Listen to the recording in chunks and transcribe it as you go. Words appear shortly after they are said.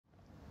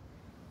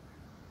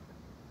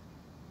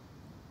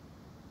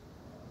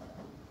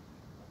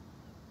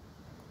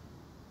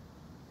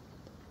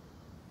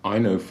I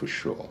know for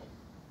sure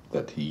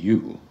that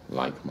you,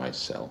 like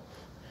myself,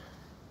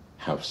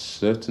 have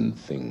certain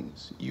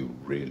things you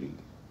really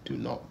do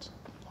not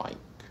like.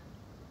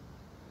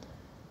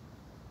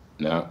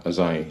 Now, as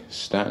I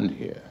stand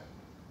here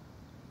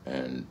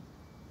and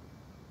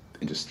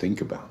just think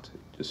about it,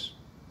 just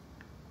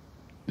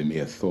the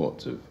mere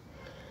thought of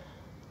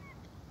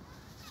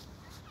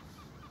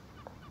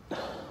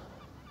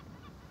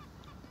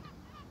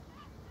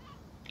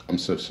I'm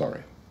so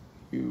sorry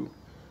you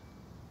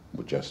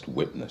were just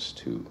witness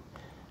to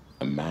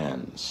a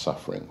man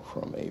suffering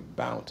from a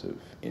bout of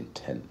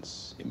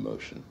intense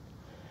emotion.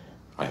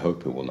 I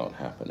hope it will not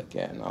happen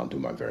again. I'll do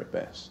my very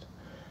best.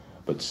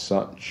 But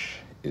such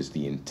is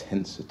the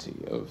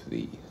intensity of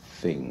the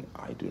thing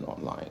I do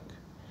not like.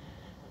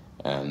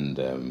 And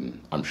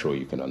I'm sure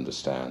you can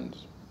understand.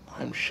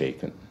 I'm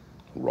shaken,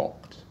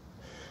 rocked.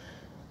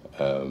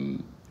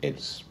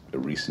 It's a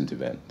recent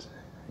event.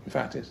 In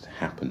fact, it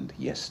happened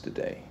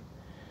yesterday.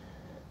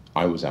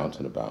 I was out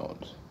and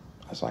about,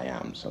 as I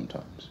am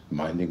sometimes,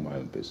 minding my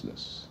own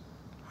business.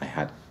 I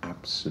had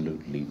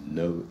absolutely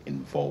no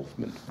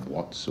involvement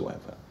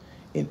whatsoever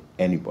in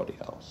anybody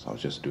else. I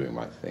was just doing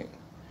my thing.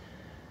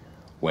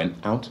 When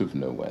out of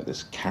nowhere,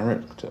 this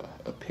character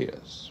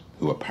appears,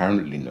 who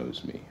apparently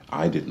knows me.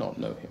 I did not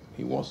know him.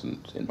 He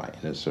wasn't in my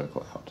inner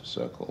circle, outer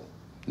circle.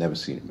 Never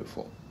seen him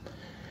before.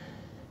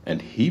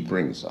 And he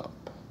brings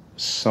up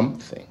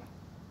something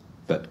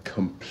that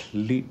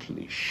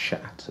completely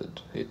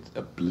shattered, it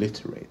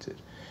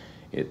obliterated,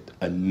 it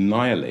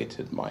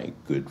annihilated my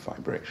good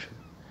vibration.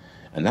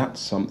 And that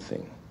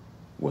something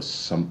was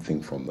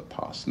something from the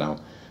past. Now,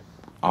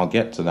 I'll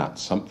get to that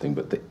something,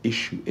 but the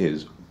issue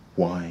is,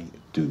 why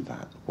do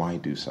that? Why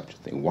do such a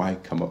thing? Why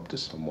come up to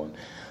someone?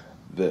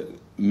 The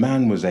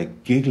man was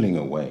giggling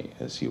away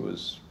as he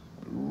was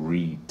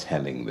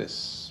retelling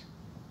this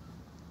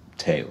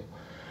tale.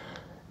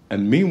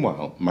 And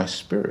meanwhile, my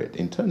spirit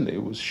internally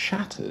was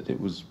shattered.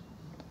 It was,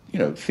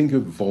 think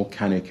of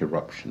volcanic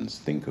eruptions,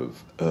 think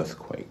of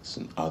earthquakes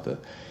and other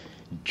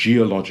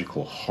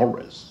geological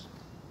horrors.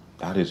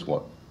 That is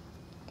what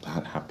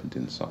that happened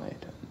inside.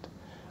 And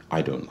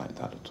I don't like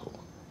that at all.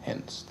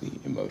 Hence the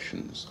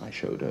emotions I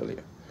showed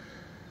earlier.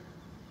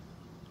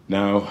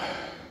 Now,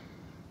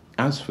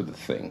 as for the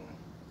thing,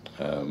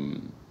 I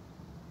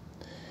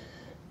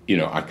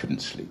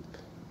couldn't sleep.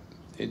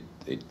 It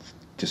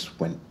just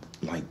went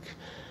like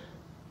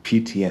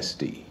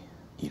PTSD.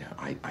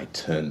 I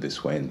turned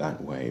this way and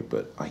that way,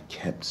 but I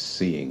kept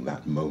seeing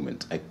that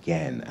moment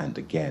again and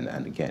again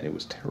and again. It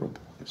was terrible.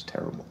 It was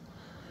terrible.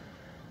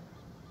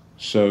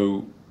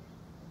 So,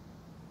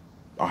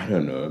 I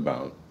don't know,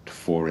 about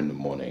 4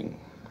 a.m,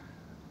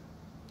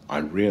 I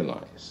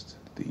realized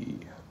the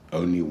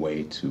only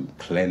way to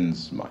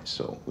cleanse my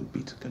soul would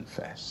be to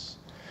confess,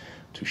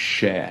 to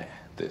share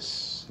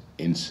this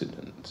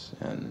incident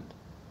and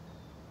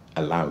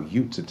allow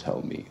you to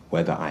tell me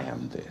whether I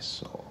am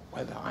this or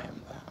whether I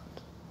am that.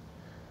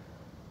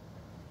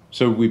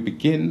 So we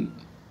begin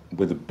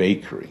with a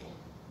bakery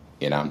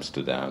in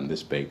Amsterdam.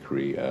 This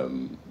bakery,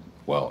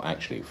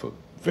 actually for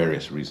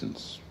various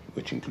reasons,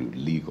 which include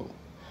legal.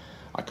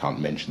 I can't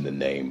mention the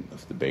name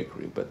of the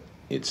bakery, but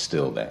it's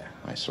still there.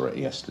 I saw it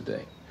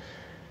yesterday.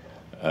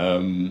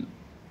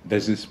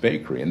 There's this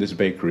bakery, and this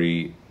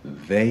bakery,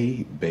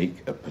 they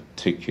bake a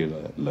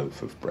particular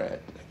loaf of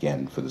bread.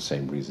 Again, for the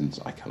same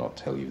reasons, I cannot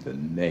tell you the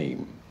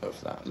name of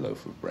that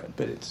loaf of bread,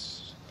 but I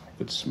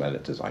could smell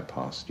it as I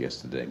passed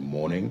yesterday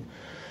morning,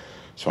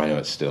 so I know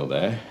it's still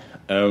there.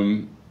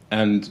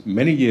 And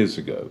many years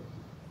ago,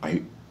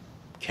 I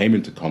came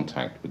into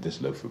contact with this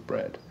loaf of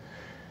bread,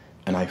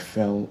 and I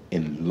fell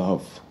in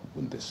love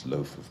with this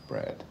loaf of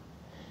bread.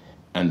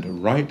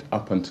 And right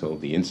up until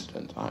the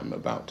incident I'm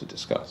about to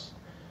discuss,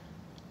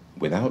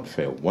 without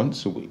fail,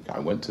 once a week, I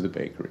went to the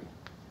bakery.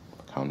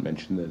 I can't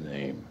mention the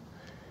name.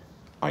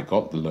 I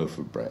got the loaf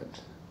of bread,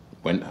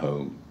 went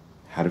home,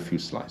 had a few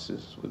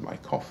slices with my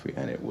coffee,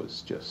 and it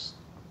was just,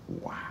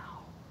 wow,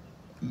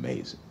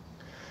 amazing.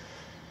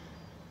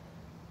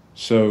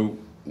 So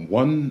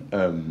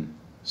one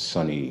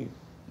sunny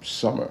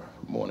summer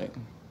morning,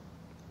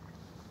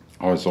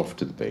 I was off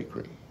to the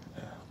bakery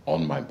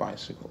on my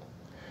bicycle.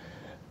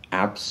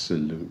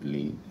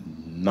 Absolutely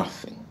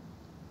nothing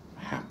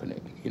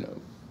happening,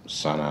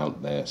 sun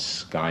out there,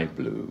 sky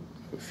blue,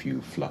 a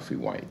few fluffy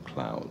white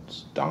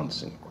clouds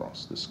dancing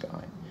across the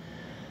sky.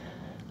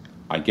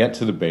 I get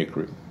to the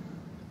bakery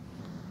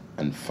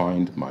and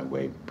find my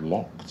way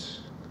blocked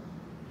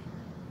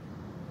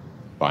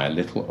by a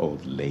little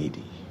old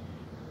lady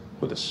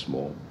with a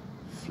small,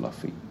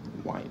 fluffy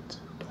white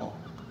dog.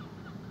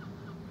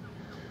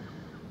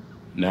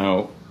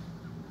 Now,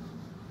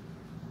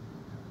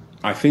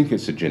 I think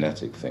it's a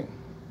genetic thing,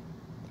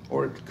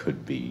 or it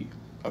could be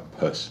a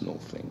personal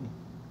thing.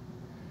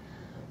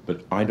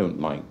 But I don't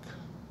like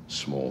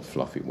small,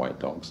 fluffy white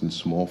dogs, and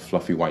small,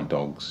 fluffy white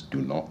dogs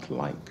do not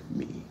like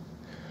me.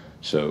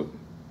 So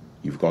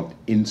you've got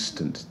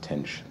instant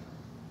tension.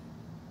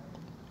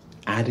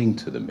 Adding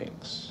to the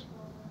mix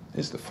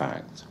is the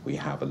fact we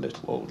have a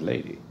little old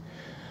lady.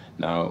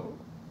 Now,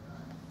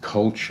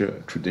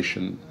 culture,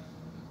 tradition,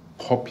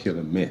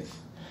 popular myth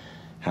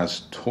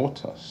has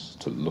taught us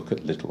to look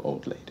at little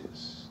old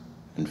ladies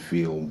and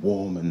feel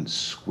warm and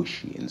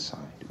squishy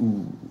inside.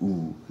 Ooh,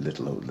 ooh,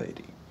 little old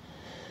lady.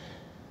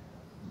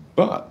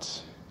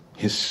 But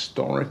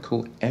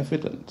historical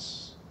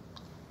evidence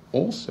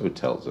also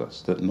tells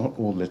us that not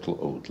all little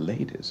old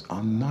ladies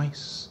are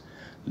nice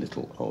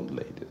little old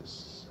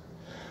ladies.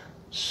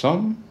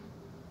 Some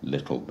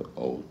little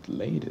old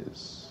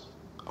ladies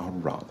are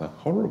rather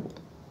horrible.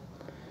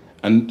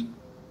 And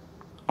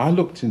I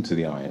looked into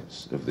the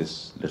eyes of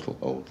this little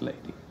old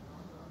lady,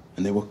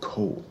 and they were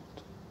cold,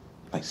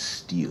 like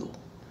steel,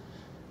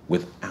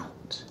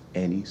 without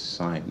any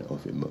sign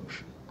of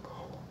emotion.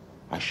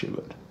 I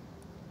shivered.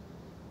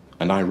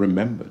 And I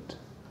remembered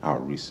our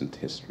recent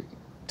history.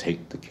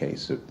 Take the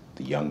case of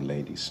the young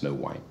lady Snow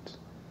White,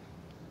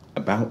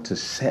 about to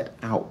set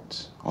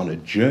out on a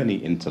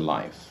journey into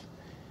life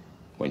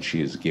when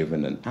she is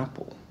given an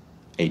apple,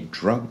 a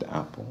drugged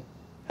apple.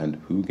 And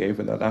who gave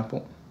her that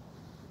apple?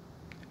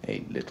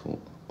 A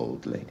little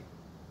old lady.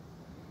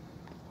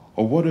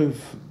 Or what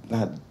of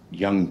that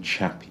young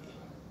chappie,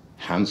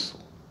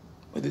 Hansel,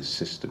 with his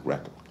sister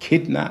Gretel,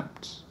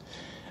 kidnapped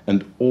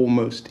and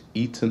almost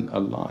eaten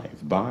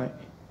alive by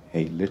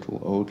a little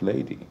old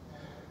lady?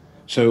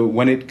 So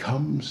when it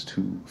comes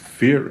to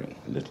fearing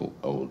little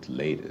old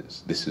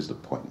ladies, this is the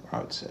point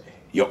where I would say,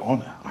 Your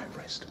Honor, I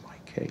rest my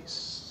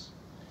case.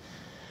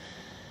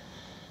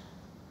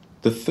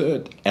 The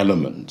third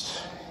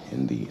element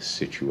in the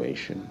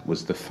situation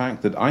was the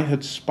fact that I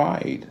had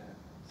spied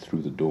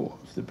through the door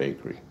of the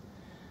bakery.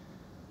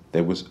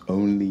 There was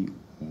only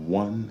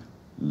one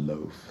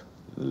loaf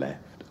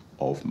left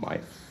of my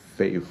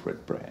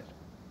favorite bread.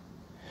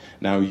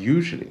 Now,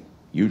 usually,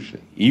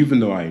 even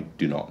though I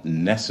do not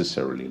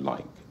necessarily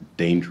like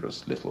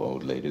dangerous little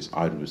old ladies,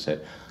 I would have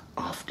said,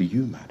 After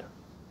you, madam.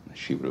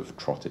 She would have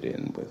trotted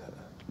in with her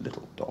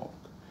little dog.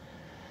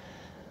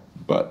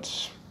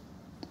 But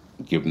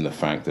given the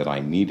fact that I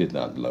needed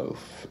that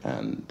loaf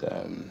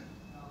and,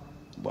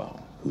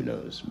 well, who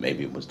knows,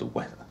 maybe it was the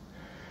weather,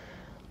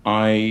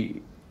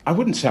 I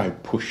wouldn't say I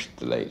pushed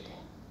the lady.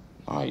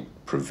 I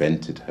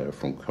prevented her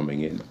from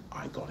coming in.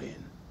 I got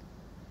in.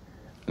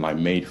 And I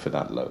made for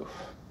that loaf,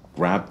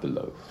 grabbed the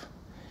loaf.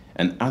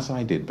 And as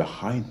I did,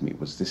 behind me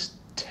was this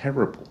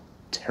terrible,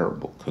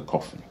 terrible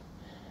cacophony.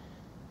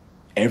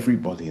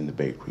 Everybody in the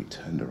bakery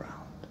turned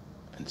around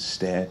and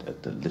stared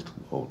at the little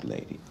old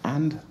lady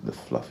and the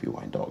fluffy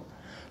white dog.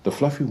 The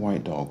fluffy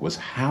white dog was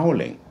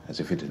howling as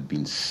if it had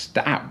been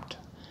stabbed,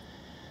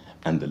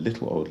 and the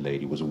little old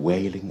lady was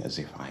wailing as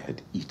if I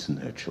had eaten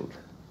her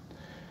children.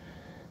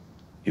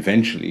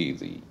 Eventually,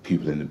 the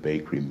people in the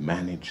bakery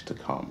managed to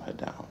calm her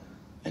down,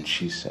 and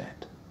she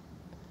said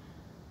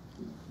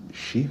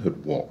she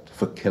had walked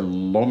for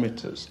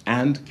kilometers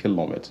and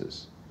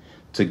kilometers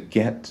to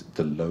get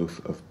the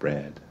loaf of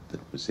bread that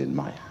was in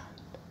my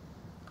hand.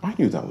 I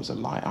knew that was a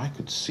lie. I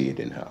could see it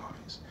in her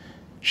eyes.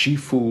 She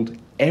fooled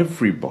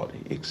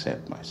everybody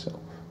except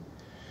myself.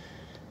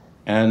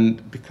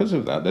 And because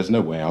of that, there's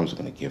no way I was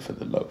going to give her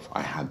the loaf.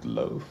 I had the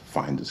loaf,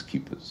 finders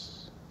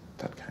keepers,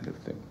 that kind of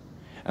thing.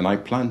 And I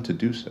planned to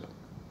do so.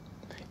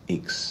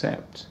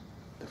 Except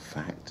the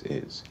fact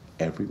is,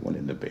 everyone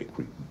in the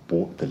bakery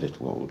bought the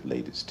little old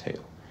lady's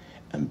tail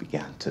and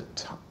began to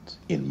tut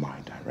in my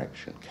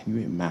direction. Can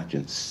you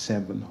imagine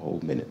 7 whole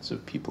minutes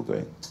of people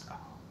going, oh.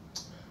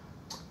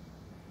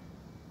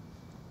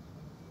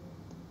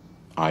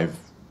 I've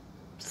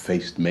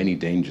faced many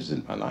dangers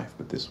in my life,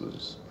 but this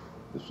was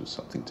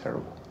something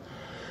terrible.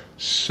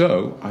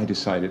 So I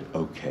decided,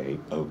 okay,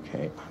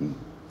 I'm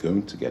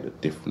going to get a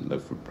different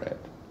loaf of bread.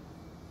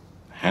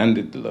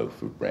 Handed the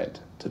loaf of bread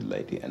to the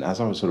lady, and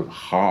as I was sort of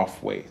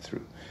halfway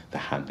through the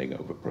handing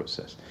over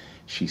process,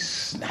 she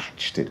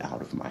snatched it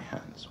out of my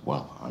hands.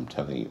 Well, I'm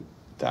telling you,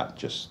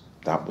 that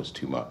was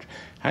too much.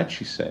 Had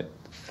she said,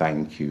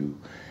 thank you,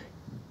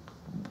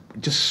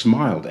 just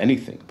smiled,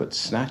 anything, but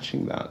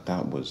snatching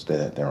that was,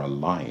 there are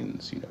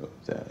lines,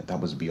 that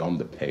was beyond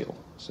the pale,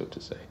 so to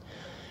say.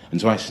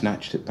 And so I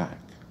snatched it back.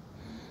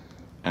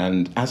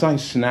 And as I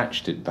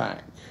snatched it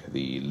back,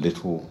 the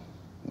little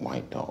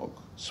white dog,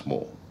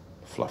 small,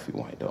 fluffy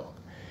white dog,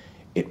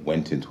 it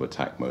went into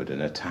attack mode.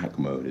 And attack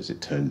mode, as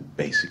it turned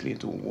basically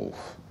into a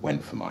wolf,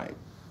 went for my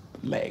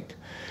leg.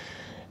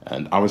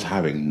 And I was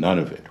having none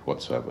of it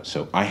whatsoever.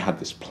 So I had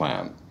this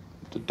plan.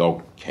 The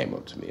dog came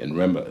up to me. And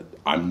remember,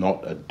 I'm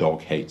not a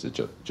dog hater,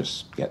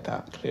 just get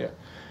that clear.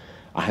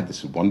 I had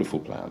this wonderful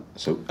plan.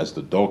 So as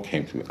the dog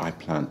came to me, I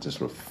planned to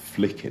sort of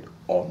flick it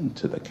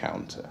onto the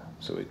counter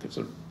so it could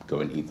sort of go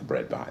and eat the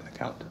bread behind the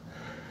counter.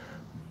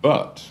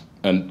 But,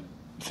 and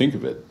think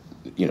of it,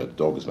 the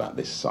dog is about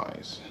this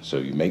size. So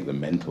you make the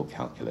mental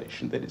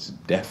calculation that it's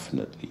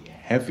definitely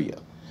heavier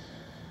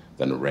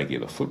than a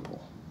regular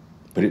football.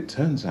 But it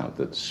turns out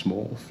that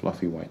small,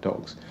 fluffy white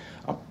dogs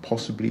are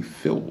possibly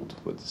filled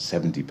with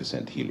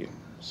 70% helium.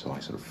 So I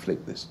sort of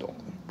flicked this dog.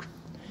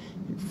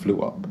 It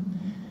flew up.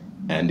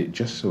 And it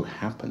just so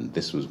happened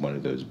this was one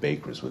of those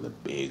bakeries with a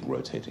big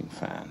rotating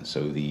fan.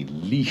 So the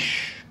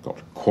leash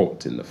got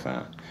caught in the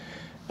fan.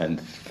 And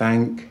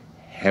thank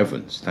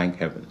heavens,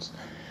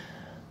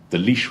 the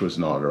leash was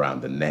not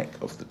around the neck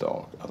of the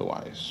dog.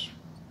 Otherwise,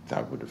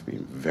 that would have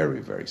been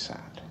very, very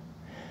sad.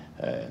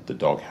 The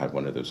dog had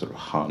one of those sort of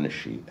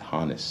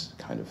harness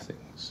kind of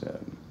things.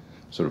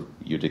 Sort of,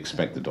 you'd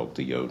expect the dog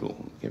to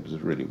yodel. It was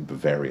really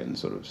Bavarian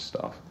sort of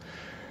stuff.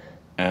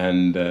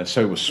 And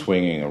so it was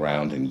swinging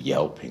around and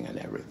yelping and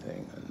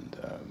everything.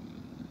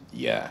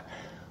 And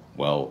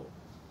well,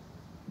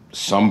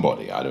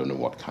 somebody, I don't know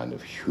what kind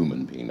of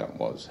human being that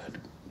was, had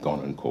gone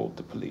and called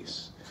the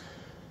police.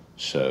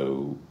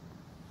 So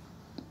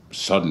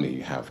suddenly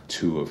you have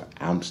two of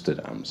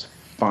Amsterdam's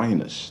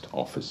finest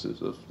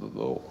officers of the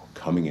law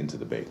coming into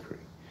the bakery.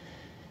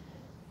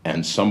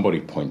 And somebody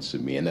points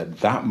at me, and at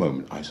that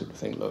moment I sort of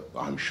think, look,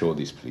 I'm sure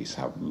these police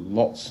have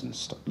lots and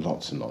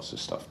lots of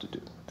stuff to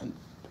do. And,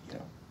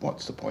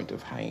 what's the point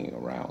of hanging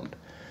around?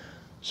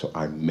 So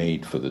I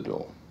made for the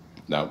door.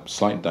 Now,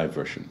 slight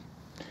diversion.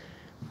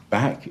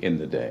 Back in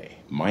the day,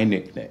 my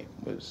nickname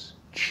was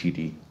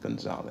Chidi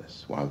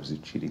Gonzalez. Why was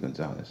it Chidi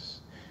Gonzalez?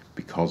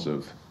 Because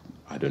of,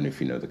 I don't know if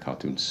you know the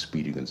cartoon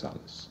Speedy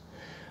Gonzalez.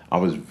 I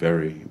was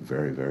very,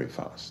 very, very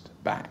fast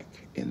back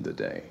in the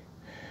day.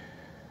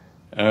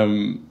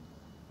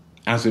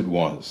 As it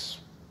was,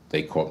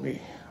 they caught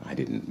me. I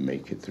didn't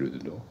make it through the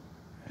door.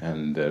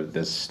 And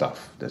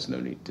there's no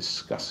need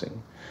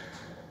discussing.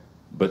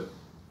 But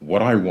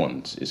what I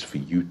want is for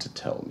you to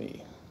tell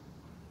me,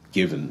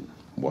 given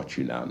what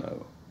you now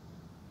know,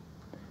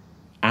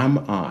 am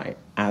I,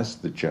 as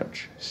the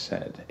judge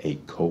said, a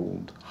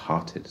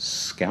cold-hearted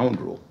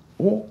scoundrel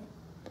or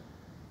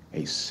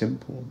a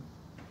simple,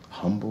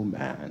 humble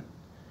man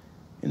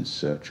in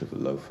search of a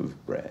loaf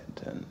of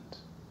bread and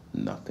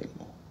nothing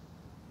more?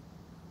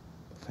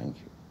 Thank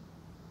you.